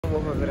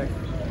bopp bi rek.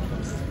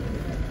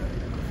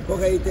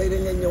 kooku ay tey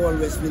dañ leen ñëwal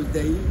Westfield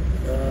tey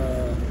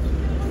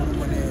pour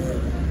mu ne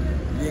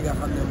lii nga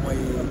xam ne mooy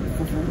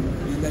fufu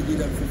di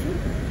Nigerian fufu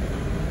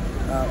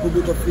ubbi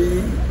ko fii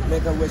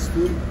nekk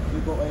Westfield ñu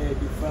ko ooyee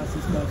di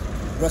Francisca's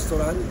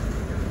restaurant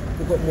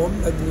ku ko moom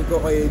ak ñu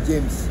ko ooyee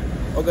James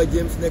Oga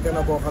James nekk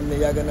na koo xam ne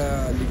yàgg na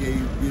liggéey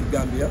biir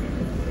Gambia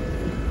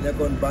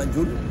nekkoon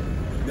Banjul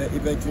mais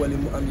eventually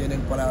mu am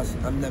yeneen place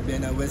am na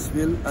benn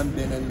Westfield am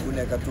beneen bu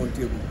nekk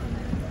Tontable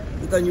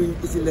lu tax ñu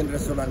isi leen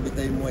restaurant bi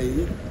tey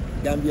mooy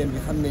Gambien bi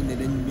xam nañ ne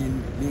dañ miin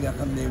li nga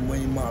xam ne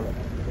mooy maalo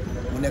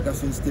mu nekk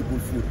suñ staple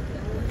food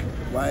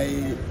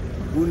waaye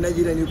bu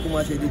Nigerian yi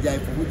commencé di jaay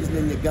foofu gis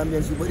nañ ne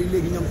Gambien su bëri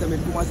léegi ñoom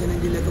tamit commencé nañ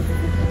di lekk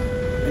foofu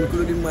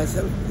including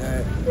myself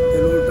te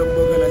loolu tam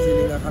boo gën a si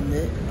li nga xam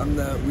ne am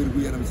na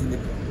wér-gu-yaram si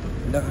nit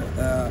ndax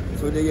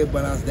soo déggee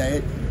balance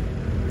diet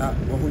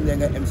waxuñ ne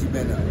nga am si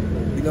benn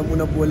di nga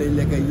mun a boole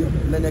lekk yëpp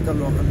na nekk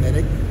loo xam ne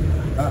rek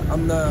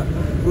am na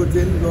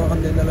protéine loo xam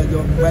ne na la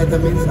jox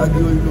vitamines ak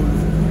yooyu noonu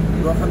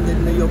loo xam ne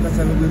dina yokk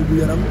sa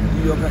wér-gu-yaram di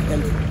yokk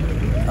health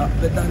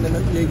ba tax na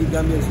nag léegi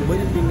Gambien su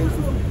bëri biir nañ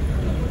foofu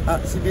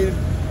si biir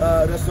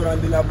restaurant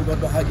bi laa bëgg a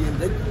dox ak yéen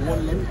rek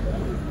woon leen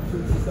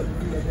suñ si sa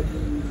bi nekk di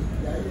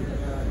jaay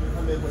ñu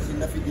xamee ko si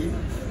Naffie Deen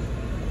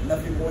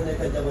Naffie moo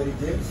nekk jabari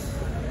James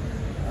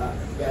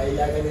gars yi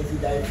yàgg nañ si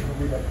jaay foofu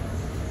bi nag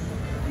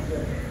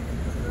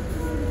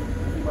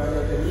maa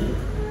nekk nii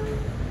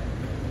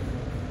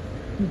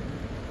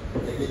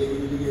léegi-léegi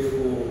ñu liggéey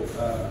ko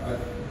ak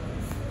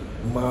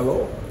maalo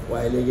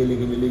waaye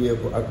léegi-léegi ñu liggéey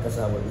ko ak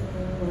kasaaba bi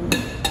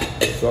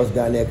soos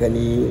gaa nekk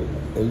nii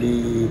li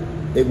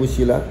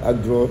égusi la ak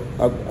dro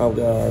ak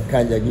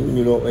kanja gi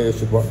ñu loo oyee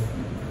supa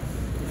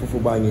fufu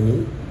baa ngi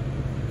nii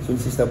suñ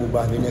sista bu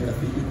baax bi nekk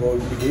fii di ko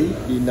liggéey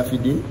di Naffie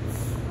Deen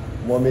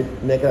moom it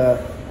nekk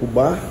ku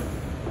baax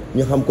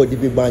ñu xam ko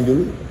depuis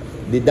Banjul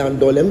di daan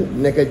doolem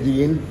nekk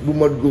jigéen bu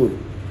mat góor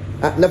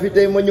Naffie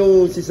tey ma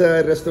ñëw si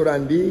sa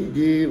restaurant bi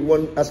di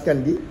won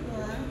askan bi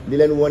di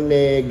leen won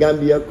ne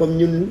Gambia comme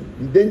ñun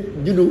dañ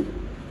juddu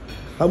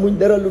xamuñ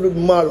dara lu dul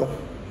maalo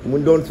mu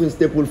doon suñ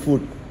staple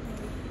food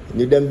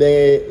ñu dem ba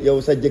yow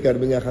sa jëkkër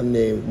bi nga xam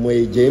ne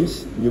mooy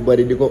James ñu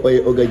bari di ko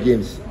ooyee Oga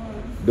James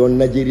doon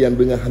Nigerian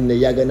bi nga xam ne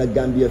yàgg na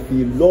Gambia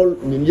fii lool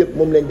ñun yëpp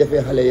moom lañ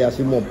defee xale yaa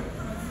si moom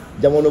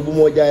jamono bu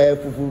moo jaayee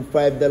fufu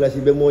 $5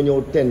 ba moo ñëw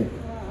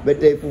 10 ba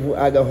tey fufu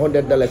àgga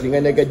 $100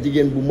 nga nekk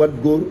jigéen bu mat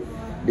góor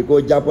di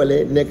ko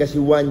jàppale nekk si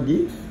waañ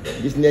gi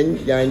gis nañ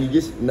yaa ngi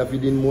gis Naffie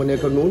Deen moo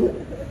nekk noonu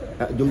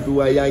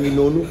jumtuwaay yaa ngi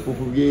noonu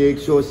fufu yeeg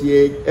sauce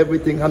yeeg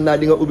everything xam naa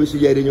di nga ubbi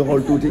sujeer yi ñu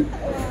xool tuuti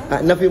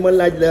Naffie ma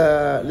laaj la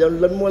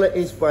lan moo la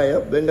inspire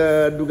ba nga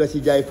dugg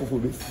si jaay fufu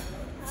bi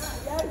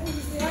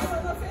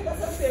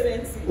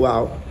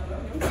waaw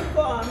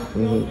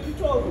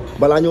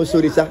balaa ñoo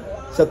sori sax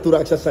sa tur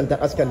ak sa sant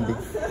askan bi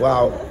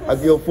waaw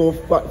ak yow foo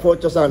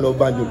cosaanoo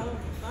Banjul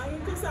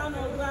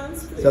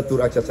sa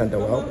tur ak sa sant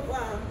waaw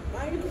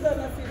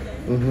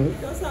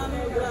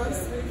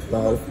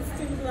waaw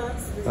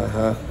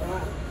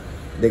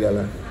dëgg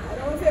la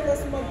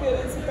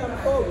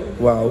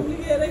waaw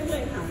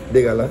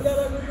dëgg la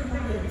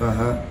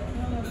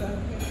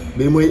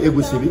bi mooy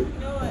égusi bi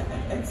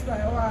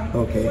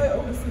ok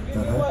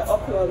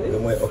bi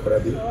mooy okra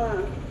bi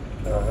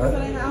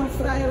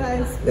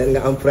den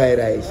nga am fried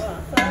rice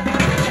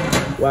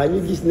waaw ñu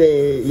gis ne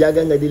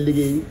yàgga nga di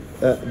liggéey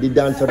di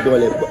daan sa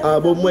doole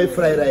boobu mooy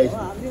fried rice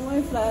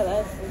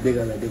bi dëgg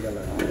la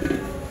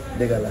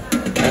dëgg la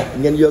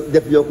ngeen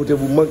def yokkute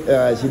bu mag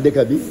si dëkk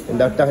bi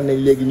ndax tax nañ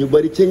léegi ñu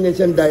bari ceeñ nañ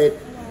seen diet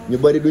ñu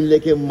bari duñ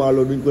lekkee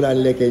maalo duñ ko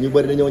naan lekkee ñu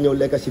bari dañoo ñëw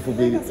lekka si fufu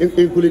bi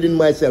including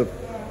myself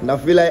ndax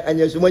fii laay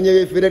añee su ma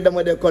ñëwee fii rek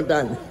dama dee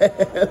kontaan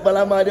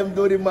balaa maa dem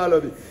dóori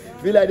maalo bi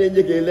fii laa dee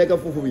njëkkee lekka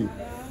fufu bi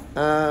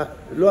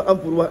loo am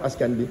pour wax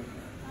askan bi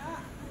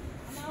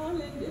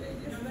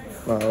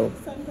waaw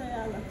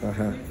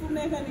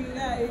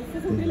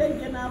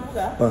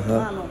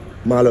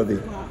maalo bi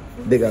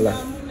dëgg la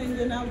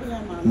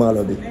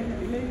maalo bi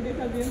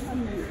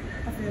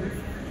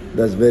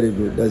that's very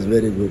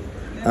good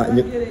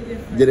ñu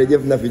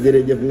jërëjëf Naffie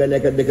jërëjëf nga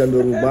nekk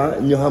dëkkandoor bu baax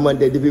ñu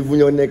xamante depuis bu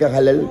ñoo nekk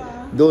xaleel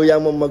doo yaa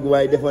ma mag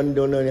waaye defan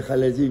doon na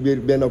xaleel si biir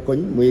benn koñ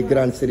muy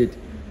Grand Street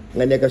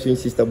nga nekk suñ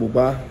sista bu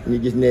baax ñu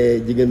gis ne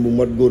jigéen bu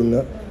mot góor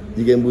nga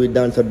jigéen buy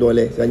daan sa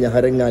doole sa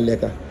ñaxa rek ngaa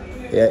lekka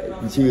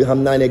si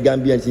xam naa ne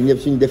Gambien si ñëpp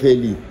suñ defee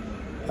lii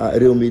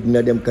réew mi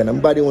dina dem kanam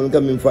mbaɗi won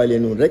kam min faali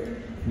noon rek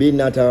ɓi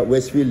naata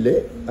Westfield le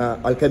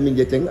alkamin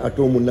jeten a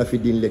tomu Naffie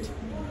Deen leti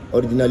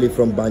originally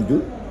from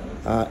Banjul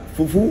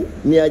fufu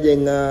niyaje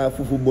nga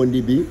fufu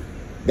bondi bi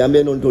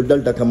Gambia noon to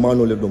dalta ka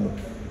manole ɗomo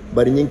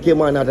bari ñin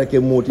kema naata ke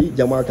moti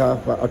jama ka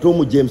a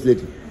tomu James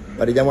leti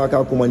bari jama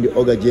ka commandi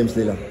Oga James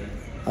lela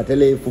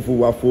atele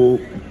fufu wa fo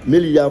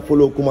milliya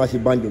folo commencé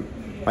Banjul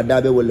a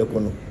daɓe wolle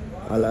kono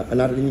ala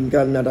anata ñin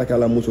ka naata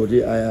kala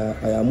musoti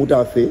aya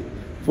muta fe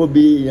fo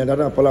bi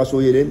ñatata place o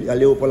yelen ya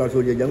lewo place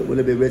o jang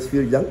wala be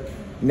Westfield jang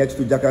next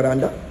to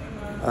Jacaranda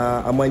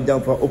aman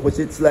jang fa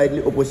opposite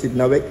slightly opposite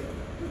Nawek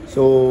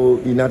so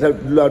inata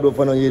dula do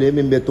fana yele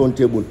min be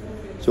Tontable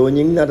So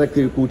nying nata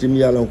kuti mi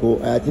yalon ko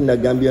ayatinda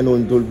Gambia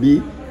non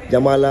dolbi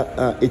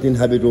jamala eating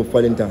habit of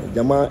falenta.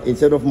 Jama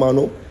instead of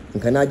mano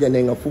nkanaja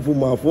nenga fufu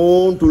ma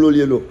fon tulol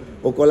yelo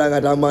o kola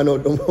ngata mano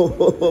dum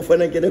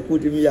fana kede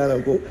kuti mi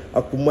yalon ko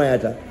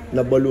akumayata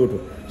na baloto.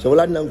 So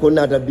wala nan ko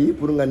nata bi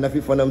pour nga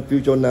Naffie fanam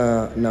future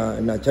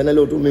na channel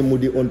auto me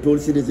mudi on told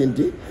citizen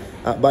ti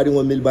bari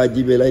ngo mil ba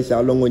jibe la insha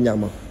Allah ngo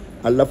nyama.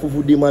 Allah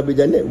fufu di ma bi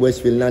jane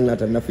Westfield nan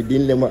nata Naffie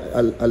din le ma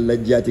Allah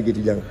jati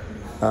giti jang.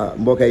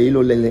 Mboka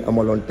ilo len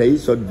amalon tay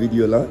short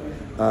video la.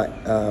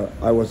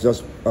 I was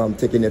just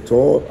taking a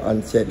tour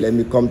and said let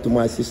me come to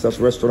my sister's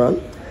restaurant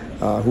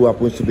who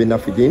happens to be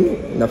Naffie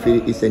Deen.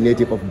 Naffie is a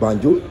native of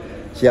Banjul.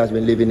 She has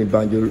been living in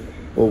Banjul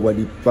over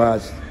the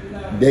past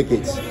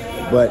decades,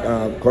 but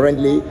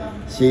currently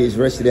she is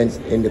resident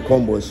in the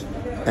Combos.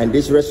 And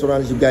this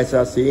restaurant you guys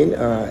are seeing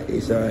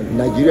is a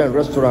Nigerian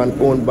restaurant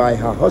owned by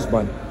her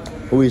husband,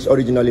 who is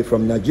originally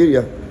from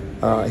Nigeria.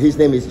 His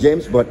name is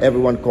James, but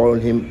everyone call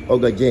him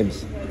Oga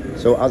James.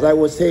 So as I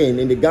was saying,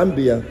 in the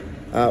Gambia,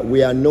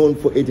 we are known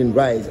for eating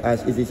rice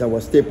as it is our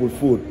staple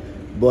food.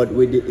 But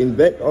with the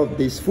invent of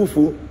this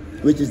fufu,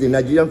 which is the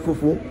Nigerian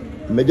fufu,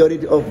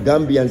 majority of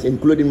Gambians,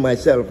 including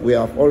myself, we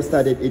have all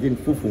started eating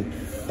fufu.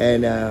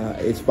 And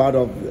it's part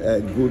of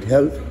good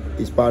health,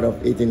 it's part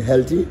of eating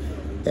healthy.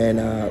 And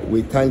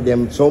we thank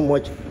them so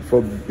much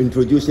for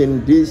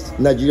introducing this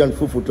Nigerian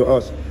fufu to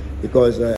us, because